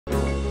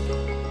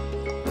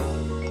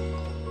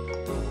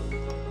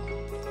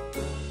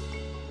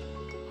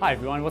Hi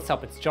everyone, what's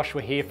up? It's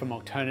Joshua here from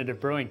Alternative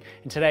Brewing,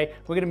 and today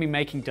we're going to be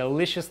making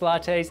delicious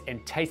lattes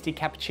and tasty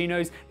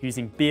cappuccinos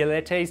using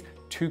Bialetti's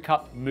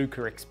 2-cup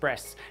Mukka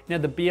Express. Now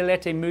the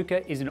Bialetti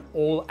Mukka is an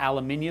all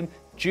aluminium,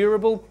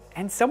 durable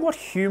and somewhat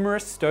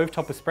humorous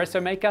stovetop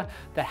espresso maker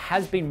that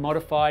has been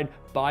modified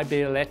by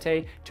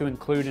Bialetti to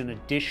include an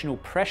additional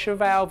pressure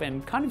valve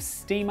and kind of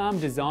steam arm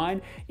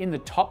design in the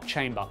top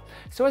chamber.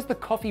 So as the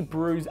coffee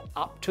brews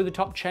up to the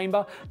top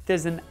chamber,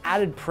 there's an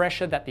added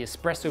pressure that the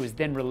espresso is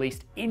then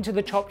released into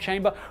the top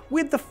chamber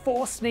with the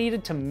force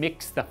needed to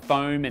mix the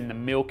foam and the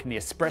milk and the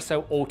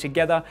espresso all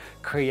together,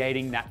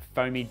 creating that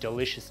foamy,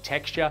 delicious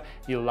texture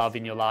you love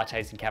in your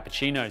lattes and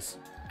cappuccinos.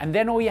 And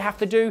then all you have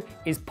to do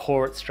is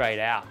pour it straight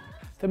out.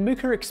 The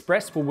Mukka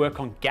Express will work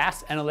on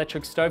gas and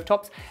electric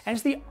stovetops and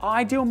is the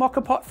ideal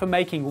moka pot for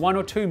making 1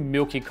 or 2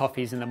 milky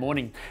coffees in the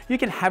morning. You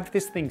can have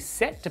this thing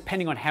set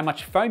depending on how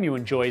much foam you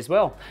enjoy as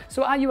well.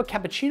 So are you a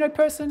cappuccino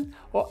person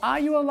or are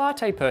you a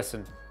latte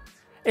person?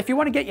 If you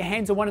want to get your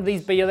hands on one of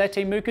these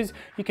Bialetti Mukkas,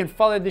 you can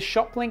follow this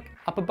shop link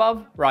up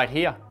above right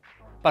here.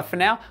 But for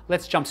now,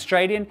 let's jump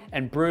straight in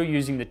and brew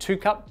using the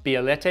 2-cup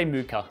Bialetti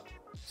Mukka.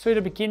 So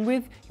to begin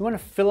with, you want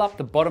to fill up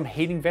the bottom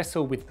heating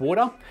vessel with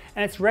water,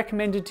 and it's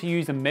recommended to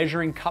use a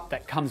measuring cup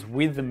that comes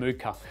with the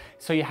Mukka,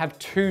 so you have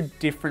 2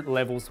 different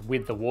levels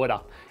with the water.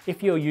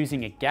 If you're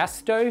using a gas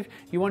stove,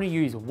 you want to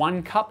use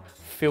 1 cup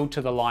filled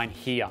to the line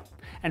here.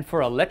 And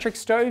for electric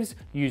stoves,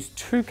 use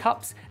 2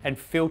 cups and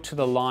fill to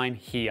the line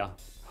here.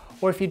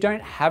 Or if you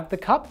don't have the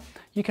cup,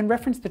 you can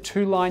reference the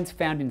 2 lines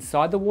found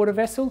inside the water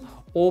vessel,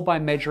 or by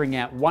measuring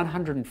out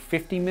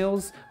 150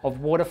 mils of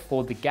water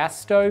for the gas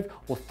stove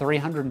or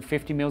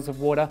 350 mils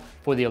of water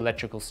for the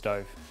electrical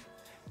stove.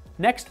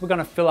 Next, we're going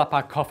to fill up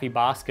our coffee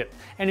basket,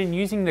 and in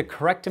using the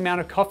correct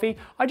amount of coffee,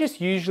 I just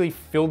usually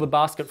fill the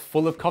basket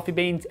full of coffee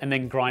beans and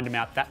then grind them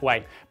out that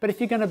way. But if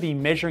you're going to be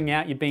measuring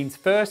out your beans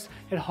first,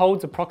 it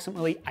holds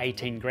approximately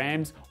 18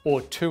 grams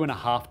or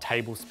 2.5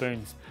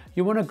 tablespoons.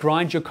 You want to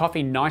grind your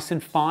coffee nice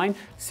and fine,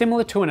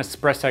 similar to an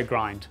espresso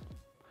grind.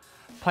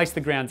 Place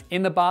the grounds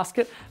in the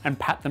basket and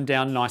pat them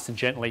down nice and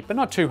gently, but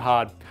not too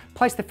hard.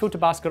 Place the filter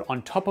basket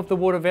on top of the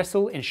water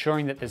vessel,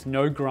 ensuring that there's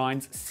no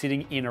grinds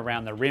sitting in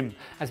around the rim,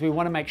 as we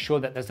want to make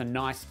sure that there's a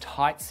nice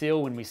tight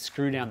seal when we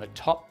screw down the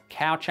top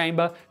cow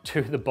chamber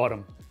to the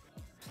bottom.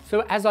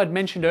 So as I'd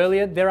mentioned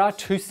earlier, there are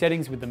 2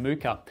 settings with the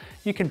Mukka.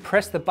 You can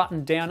press the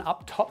button down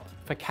up top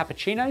for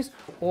cappuccinos,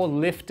 or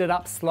lift it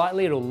up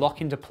slightly, it'll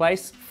lock into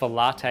place for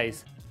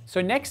lattes. So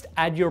next,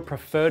 add your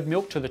preferred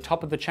milk to the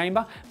top of the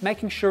chamber,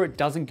 making sure it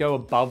doesn't go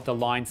above the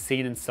line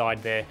seen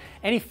inside there.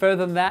 Any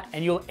further than that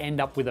and you'll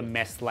end up with a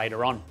mess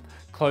later on.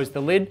 Close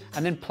the lid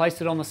and then place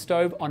it on the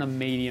stove on a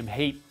medium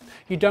heat.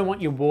 You don't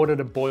want your water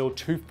to boil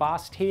too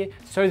fast here,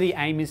 so the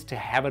aim is to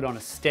have it on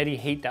a steady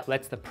heat that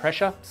lets the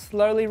pressure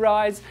slowly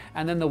rise,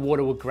 and then the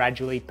water will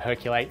gradually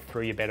percolate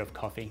through your bed of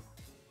coffee.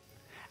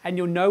 And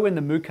you'll know when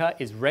the Mukka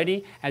is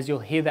ready as you'll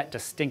hear that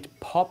distinct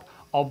pop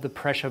of the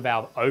pressure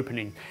valve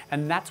opening,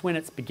 and that's when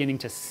it's beginning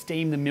to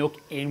steam the milk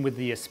in with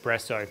the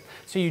espresso.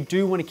 So you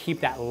do want to keep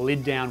that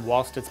lid down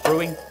whilst it's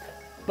brewing,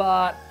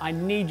 but I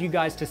need you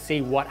guys to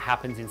see what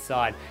happens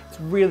inside. It's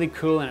really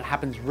cool and it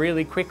happens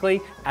really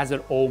quickly as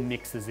it all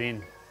mixes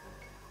in.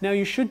 Now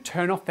you should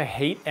turn off the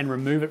heat and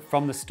remove it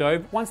from the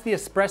stove once the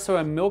espresso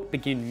and milk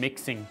begin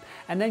mixing,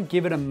 and then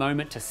give it a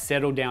moment to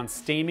settle down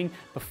steaming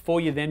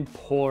before you then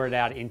pour it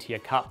out into your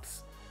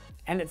cups.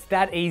 And it's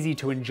that easy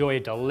to enjoy a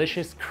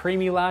delicious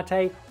creamy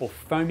latte or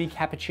foamy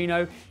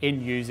cappuccino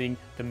in using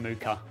the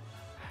Mukka.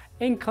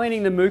 In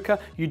cleaning the Mukka,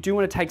 you do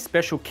want to take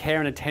special care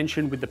and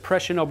attention with the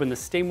pressure knob and the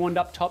steam wand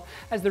up top,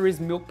 as there is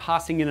milk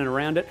passing in and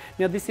around it.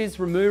 Now this is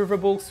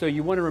removable, so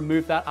you want to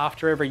remove that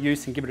after every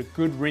use and give it a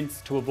good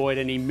rinse to avoid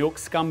any milk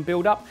scum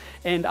buildup.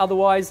 And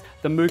otherwise,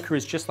 the Mukka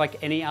is just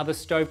like any other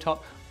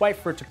stovetop. Wait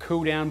for it to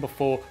cool down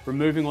before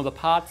removing all the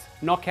parts,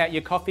 knock out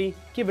your coffee,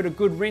 give it a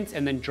good rinse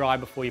and then dry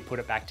before you put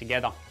it back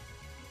together.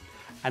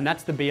 And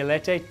that's the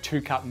Bialetti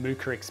 2-cup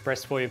Mukka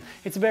Express for you.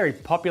 It's a very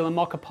popular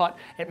moka pot.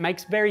 It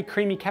makes very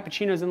creamy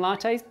cappuccinos and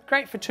lattes,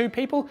 great for 2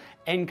 people,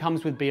 and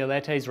comes with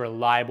Bialetti's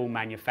reliable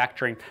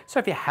manufacturing. So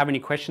if you have any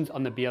questions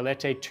on the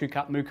Bialetti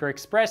 2-cup Mukka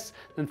Express,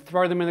 then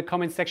throw them in the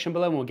comments section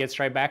below and we'll get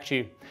straight back to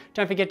you.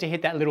 Don't forget to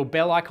hit that little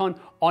bell icon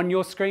on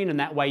your screen, and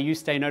that way you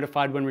stay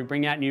notified when we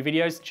bring out new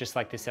videos just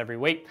like this every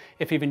week.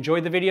 If you've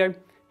enjoyed the video,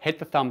 hit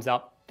the thumbs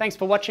up. Thanks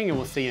for watching and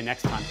we'll see you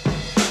next time.